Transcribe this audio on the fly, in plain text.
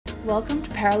Welcome to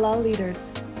Parallel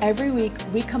Leaders. Every week,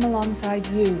 we come alongside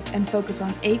you and focus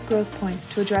on 8 growth points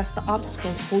to address the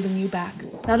obstacles holding you back.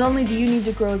 Not only do you need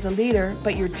to grow as a leader,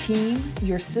 but your team,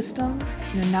 your systems,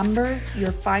 your numbers,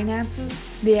 your finances,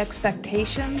 the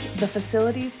expectations, the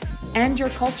facilities, and your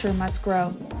culture must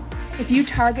grow. If you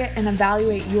target and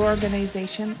evaluate your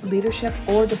organization, leadership,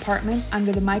 or department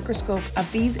under the microscope of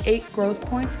these 8 growth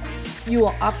points, you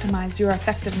will optimize your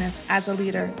effectiveness as a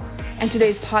leader. And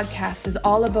today's podcast is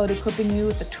all about equipping you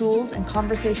with the tools and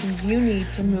conversations you need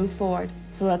to move forward.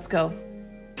 So let's go.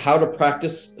 How to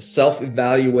practice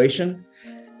self-evaluation.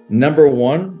 Number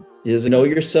one is know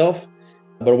yourself.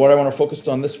 But what I want to focus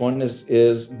on this one is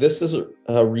this is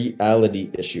a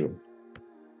reality issue.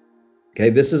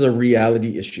 Okay, this is a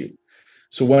reality issue.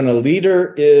 So when a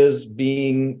leader is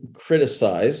being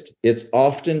criticized, it's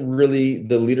often really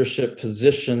the leadership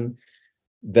position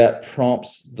that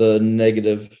prompts the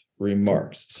negative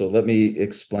remarks. So let me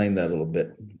explain that a little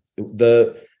bit.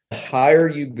 The higher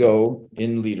you go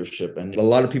in leadership, and a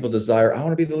lot of people desire, I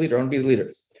want to be the leader, I want to be the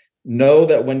leader. Know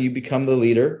that when you become the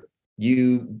leader,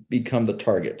 you become the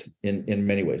target in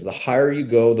many ways. The higher you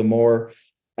go, the more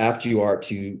apt you are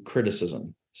to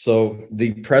criticism. So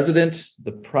the president,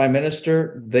 the prime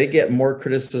minister, they get more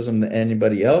criticism than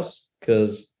anybody else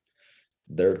because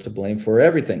they're to blame for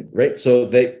everything, right? So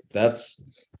that's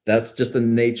just the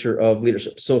nature of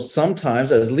leadership. So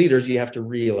sometimes as leaders, you have to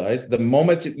realize the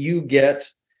moment you get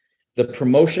the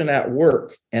promotion at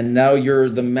work and now you're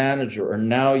the manager or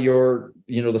now you're,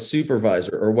 the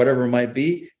supervisor or whatever it might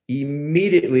be,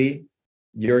 immediately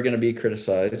you're going to be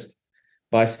criticized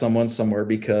by someone somewhere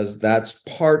because that's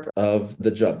part of the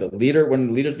job. The leader, when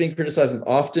the leader's being criticized, is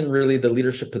often really the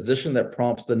leadership position that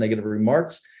prompts the negative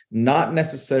remarks, not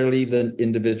necessarily the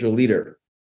individual leader.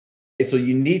 So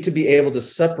you need to be able to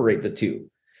separate the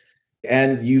two.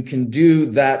 And you can do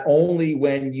that only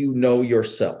when you know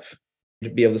yourself, to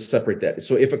be able to separate that.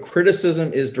 So if a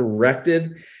criticism is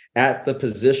directed at the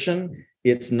position,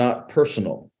 it's not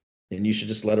personal. And you should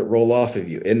just let it roll off of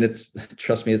you. And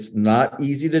trust me, it's not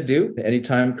easy to do.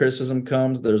 Anytime criticism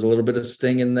comes, there's a little bit of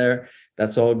sting in there.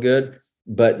 That's all good.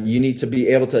 But you need to be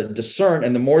able to discern.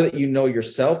 And the more that you know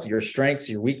yourself, your strengths,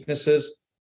 your weaknesses,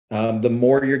 the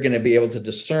more you're going to be able to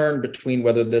discern between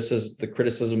whether this is the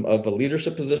criticism of a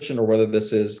leadership position or whether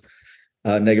this is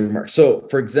a negative remark. So,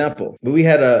 for example, we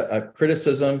had a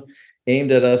criticism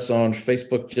aimed at us on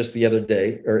Facebook just the other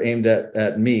day, or aimed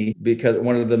at me, because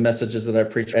one of the messages that I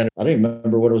preached, and I don't even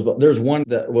remember what it was about. There's one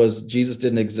that was Jesus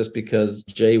didn't exist because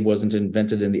J wasn't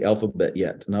invented in the alphabet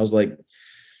yet. And I was like,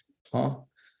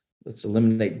 let's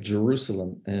eliminate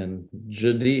Jerusalem and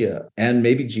Judea. And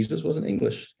maybe Jesus wasn't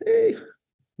English. Hey,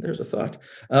 there's a thought.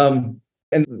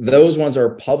 And those ones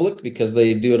are public because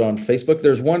they do it on Facebook.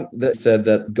 There's one that said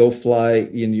that go fly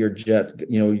in your jet.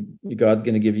 God's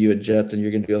going to give you a jet and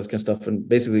you're going to do all this kind of stuff, and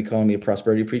basically calling me a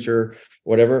prosperity preacher,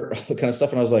 whatever, all kind of stuff.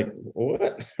 And I was like,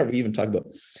 what are we even talking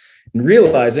about? And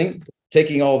realizing,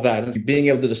 taking all that and being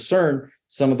able to discern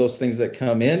some of those things that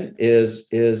come in is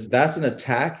that's an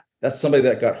attack. That's somebody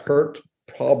that got hurt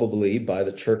probably by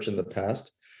the church in the past,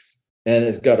 and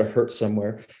it's got to hurt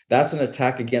somewhere. That's an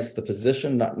attack against the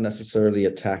position, not necessarily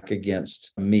attack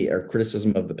against me, or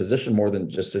criticism of the position more than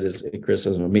just it is a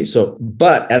criticism of me. So,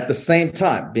 but at the same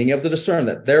time, being able to discern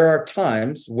that there are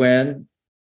times when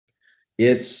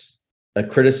it's a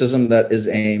criticism that is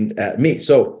aimed at me.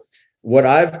 So what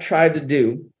I've tried to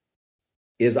do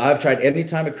is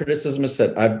anytime a criticism is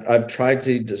said, I've tried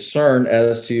to discern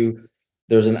as to,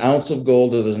 there's an ounce of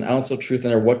gold or there's an ounce of truth in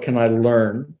there. What can I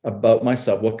learn about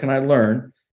myself? What can I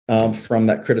learn from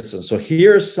that criticism? So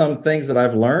here's some things that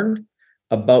I've learned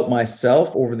about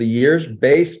myself over the years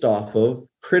based off of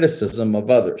criticism of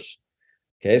others.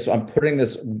 Okay, so I'm putting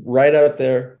this right out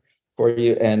there for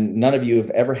you, and none of you have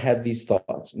ever had these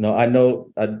thoughts. No,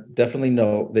 I definitely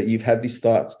know that you've had these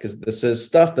thoughts, because this is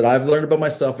stuff that I've learned about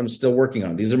myself and I'm still working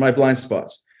on. These are my blind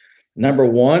spots. Number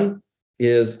one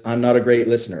is I'm not a great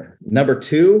listener. Number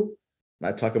two,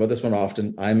 I talk about this one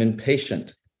often, I'm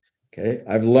impatient. Okay,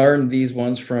 I've learned these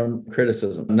ones from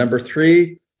criticism. Number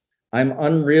three, I'm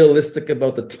unrealistic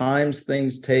about the times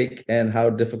things take and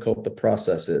how difficult the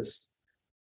process is.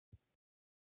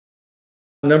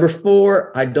 Number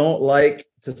four, I don't like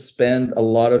to spend a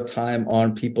lot of time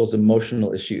on people's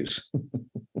emotional issues.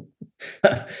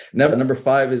 Number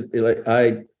five is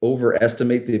I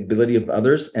overestimate the ability of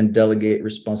others and delegate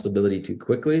responsibility too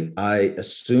quickly. I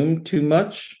assume too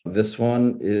much. This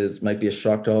one might be a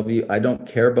shock to all of you. I don't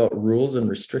care about rules and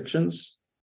restrictions.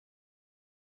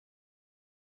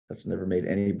 That's never made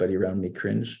anybody around me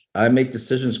cringe. I make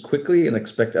decisions quickly and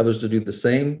expect others to do the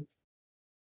same.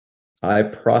 I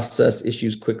process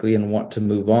issues quickly and want to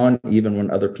move on, even when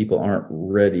other people aren't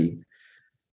ready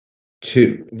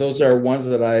to. Those are ones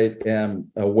that I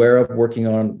am aware of, working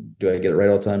on. Do I get it right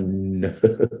all the time? No.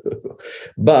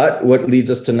 But what leads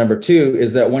us to number 2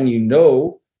 is that when you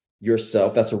know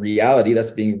yourself, that's a reality, that's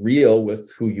being real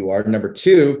with who you are. Number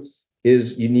 2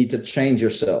 is you need to change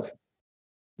yourself.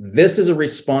 This is a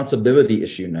responsibility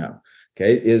issue now.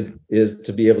 Okay, is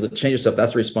to be able to change yourself.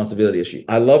 That's a responsibility issue.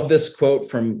 I love this quote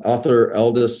from author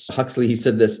Aldous Huxley. He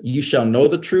said this: "You shall know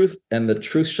the truth, and the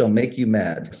truth shall make you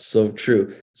mad." So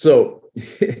true. So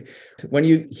when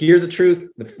you hear the truth,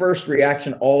 the first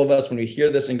reaction, all of us, when we hear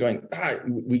this and going,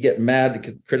 we get mad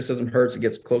because criticism hurts. It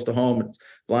gets close to home. It's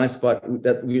blind spot.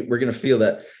 That we're going to feel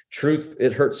that truth.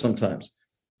 It hurts sometimes,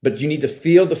 but you need to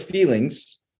feel the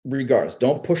feelings. Regardless,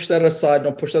 don't push that aside,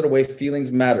 don't push that away.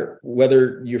 Feelings matter.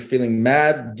 Whether you're feeling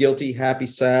mad, guilty, happy,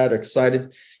 sad,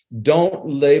 excited, don't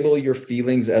label your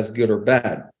feelings as good or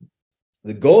bad.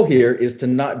 The goal here is to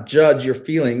not judge your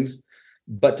feelings,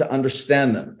 but to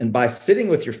understand them. And by sitting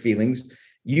with your feelings,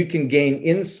 you can gain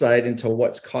insight into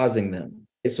what's causing them.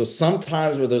 So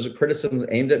sometimes where there's a criticism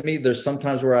aimed at me, there's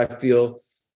sometimes where I feel,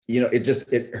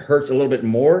 it hurts a little bit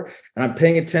more. And I'm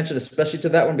paying attention, especially to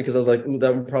that one, because I was like, ooh,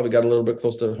 that one probably got a little bit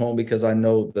close to home, because I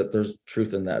know that there's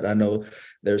truth in that. I know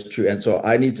there's truth. And so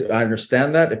I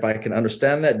understand that. If I can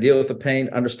understand that, deal with the pain,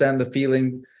 understand the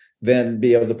feeling, then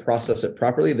be able to process it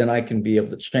properly, then I can be able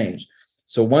to change.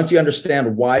 So once you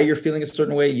understand why you're feeling a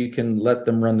certain way, you can let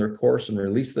them run their course and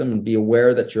release them, and be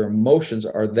aware that your emotions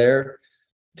are there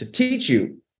to teach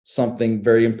you something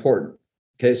very important.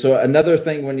 Okay, so another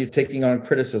thing when you're taking on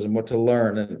criticism, what to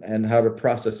learn and how to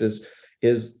process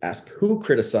is ask, who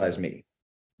criticized me?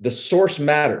 The source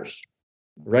matters,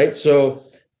 right? So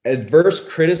adverse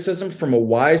criticism from a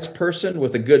wise person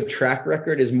with a good track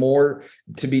record is more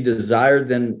to be desired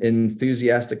than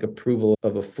enthusiastic approval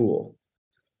of a fool.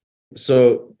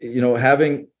 So,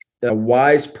 having a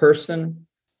wise person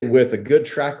with a good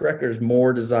track record is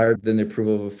more desired than the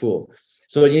approval of a fool.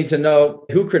 So you need to know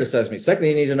who criticized me. Secondly,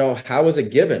 you need to know, how was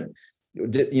it given?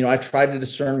 I tried to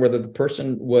discern whether the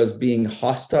person was being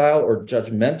hostile or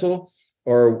judgmental,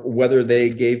 or whether they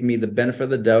gave me the benefit of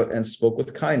the doubt and spoke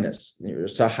with kindness.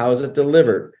 So how is it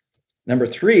delivered? Number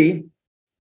 3,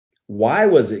 why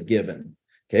was it given?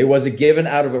 Okay, was it given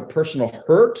out of a personal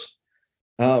hurt?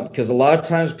 Because a lot of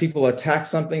times people attack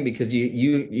something because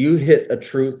you hit a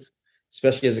truth,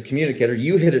 especially as a communicator,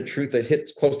 you hit a truth that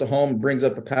hits close to home, brings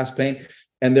up a past pain,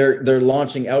 and they're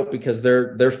launching out because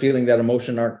they're feeling that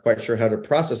emotion, aren't quite sure how to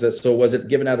process it. So was it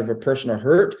given out of a personal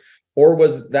hurt, or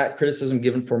was that criticism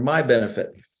given for my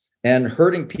benefit? And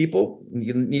hurting people,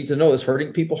 you need to know this,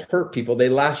 hurting people hurt people. They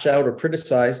lash out or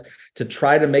criticize to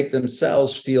try to make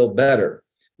themselves feel better,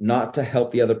 not to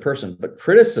help the other person. But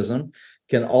criticism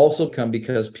can also come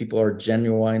because people are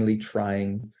genuinely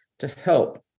trying to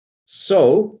help.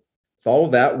 So with all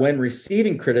of that, when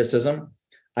receiving criticism,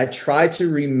 I try to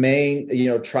maintain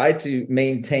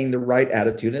the right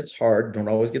attitude. It's hard, don't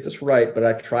always get this right, but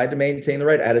I try to maintain the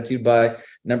right attitude by,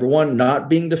 number 1, not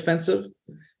being defensive,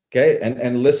 okay,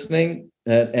 and listening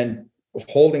and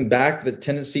holding back the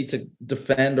tendency to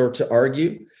defend or to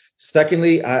argue.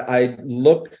 Secondly, I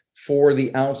look for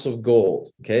the ounce of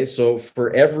gold, okay? So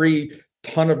for every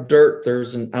ton of dirt,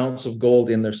 there's an ounce of gold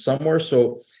in there somewhere.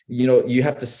 So, you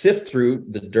have to sift through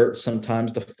the dirt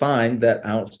sometimes to find that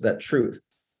ounce, that truth.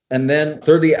 And then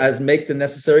thirdly, as make the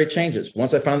necessary changes.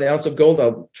 Once I found the ounce of gold,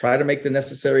 I'll try to make the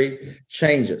necessary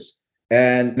changes.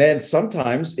 And then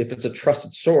sometimes if it's a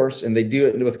trusted source and they do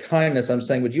it with kindness, I'm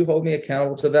saying, would you hold me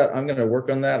accountable to that? I'm going to work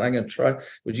on that. I'm going to try.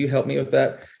 Would you help me with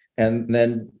that? And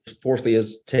then fourthly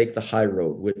is take the high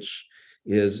road, which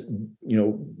is,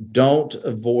 don't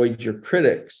avoid your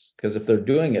critics, because if they're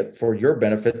doing it for your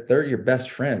benefit, they're your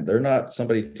best friend. They're not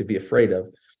somebody to be afraid of.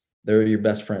 They're your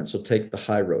best friend. So take the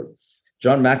high road.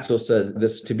 John Maxwell said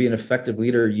this: to be an effective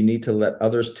leader, you need to let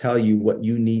others tell you what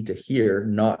you need to hear,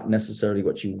 not necessarily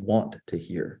what you want to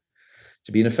hear.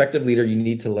 To be an effective leader, you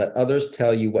need to let others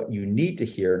tell you what you need to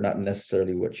hear, not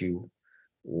necessarily what you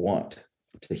want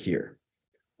to hear.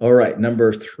 All right,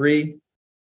 number 3,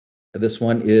 this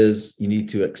one is you need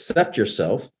to accept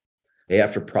yourself.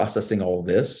 After processing all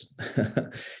this,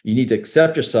 you need to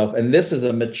accept yourself. And this is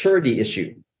a maturity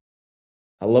issue.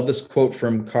 I love this quote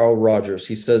from Carl Rogers.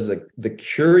 He says that the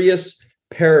curious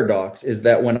paradox is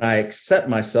that when I accept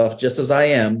myself just as I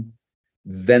am,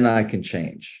 then I can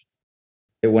change.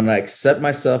 When I accept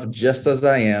myself just as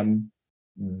I am,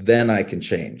 then I can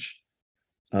change.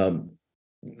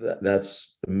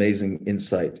 That's amazing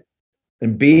insight.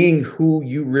 And being who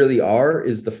you really are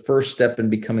is the first step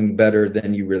in becoming better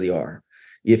than you really are.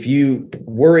 If you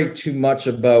worry too much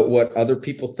about what other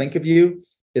people think of you,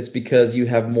 it's because you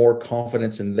have more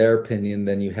confidence in their opinion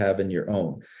than you have in your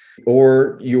own,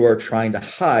 or you are trying to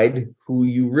hide who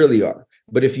you really are.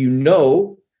 But if you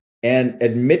know and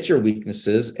admit your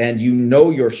weaknesses and you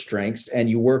know your strengths and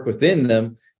you work within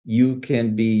them, you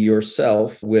can be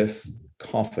yourself with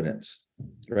confidence,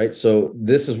 right? So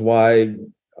this is why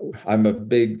I'm a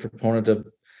big proponent of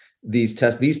these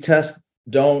tests. These tests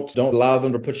don't allow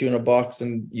them to put you in a box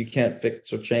and you can't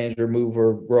fix or change or move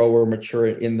or grow or mature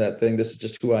in that thing. This is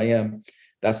just who I am.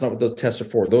 That's not what those tests are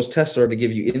for. Those tests are to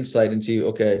give you insight into,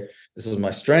 okay, this is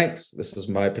my strengths, this is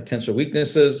my potential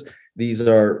weaknesses, these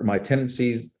are my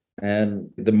tendencies. And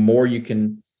the more you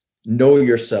can know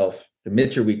yourself,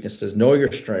 admit your weaknesses, know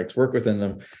your strengths, work within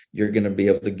them, you're going to be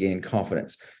able to gain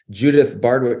confidence. Judith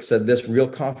Bardwick said this: real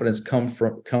confidence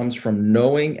comes from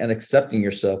knowing and accepting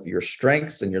yourself, your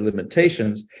strengths and your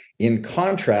limitations, in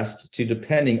contrast to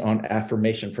depending on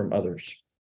affirmation from others.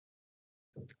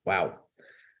 Wow.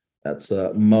 That's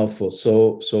a mouthful.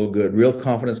 So good. Real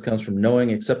confidence comes from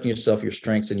knowing, accepting yourself, your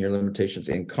strengths and your limitations,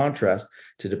 in contrast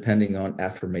to depending on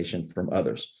affirmation from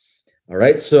others. All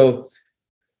right. So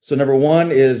number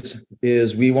one is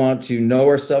we want to know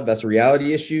ourselves. That's a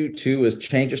reality issue. 2 is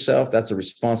change yourself. That's a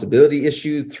responsibility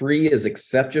issue. 3 is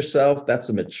accept yourself. That's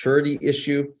a maturity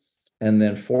issue. And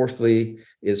then fourthly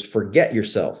is forget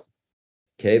yourself.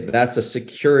 Okay. That's a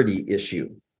security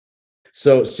issue.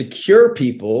 So secure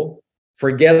people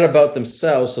forget about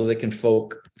themselves so they can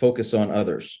focus on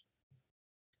others.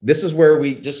 This is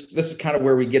kind of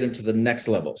where we get into the next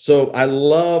level. So I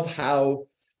love how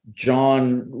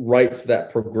John writes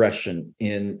that progression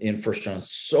in 1 John.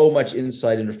 So much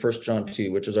insight into 1 John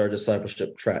 2, which is our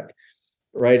discipleship track,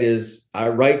 right? Is I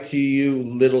write to you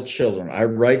little children, I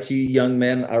write to you young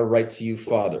men, I write to you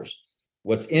fathers.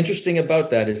 What's interesting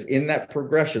about that is in that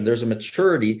progression, there's a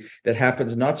maturity that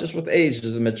happens not just with age,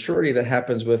 there's a maturity that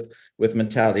happens with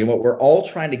mentality. And what we're all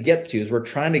trying to get to is we're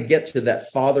trying to get to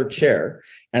that father chair.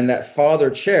 And that father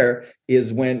chair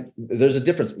is when there's a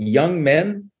difference. Young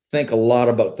men think a lot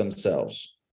about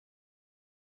themselves,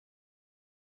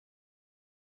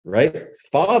 right?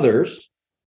 Fathers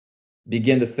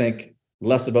begin to think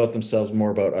less about themselves,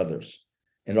 more about others.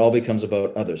 And it all becomes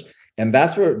about others. And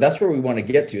that's where we want to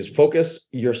get to, is focus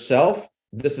yourself.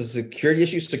 This is a security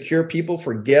issue. Secure people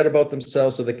forget about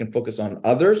themselves so they can focus on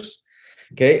others.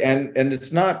 Okay. And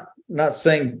it's not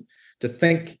saying to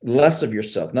think less of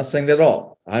yourself, not saying that at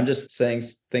all. I'm just saying,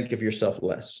 think of yourself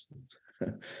less.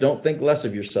 Don't think less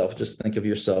of yourself, just think of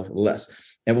yourself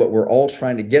less. And what we're all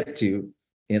trying to get to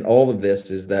in all of this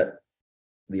is that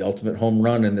the ultimate home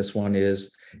run in this one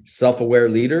is self-aware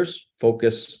leaders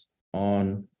focus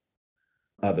on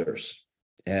others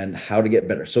and how to get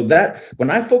better. So that when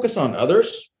I focus on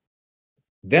others,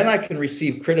 then I can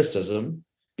receive criticism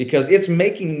because it's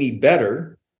making me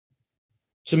better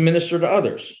to minister to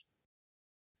others.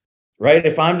 Right?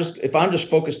 If I'm just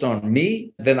focused on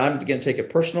me, then I'm going to take it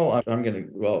personal. I'm going to,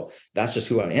 well, that's just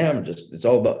who I am. It's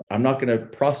all about, I'm not going to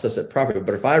process it properly.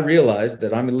 But if I realize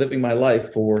that I'm living my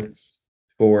life for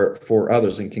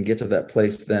others and can get to that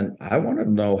place, then I want to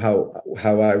know how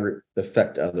I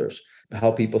affect others, how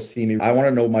people see me. I want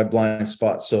to know my blind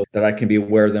spots so that I can be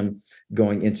aware of them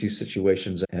going into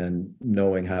situations and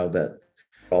knowing how that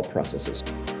all processes.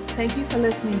 Thank you for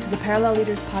listening to the Parallel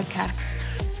Leaders podcast.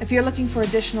 If you're looking for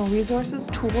additional resources,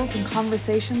 tools, and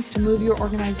conversations to move your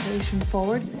organization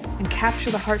forward and capture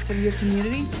the hearts of your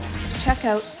community, check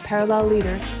out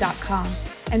parallelleaders.com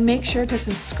and make sure to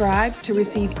subscribe to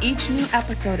receive each new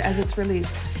episode as it's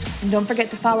released. And don't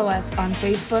forget to follow us on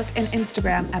Facebook and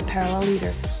Instagram at Parallel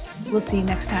Leaders. We'll see you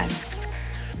next time.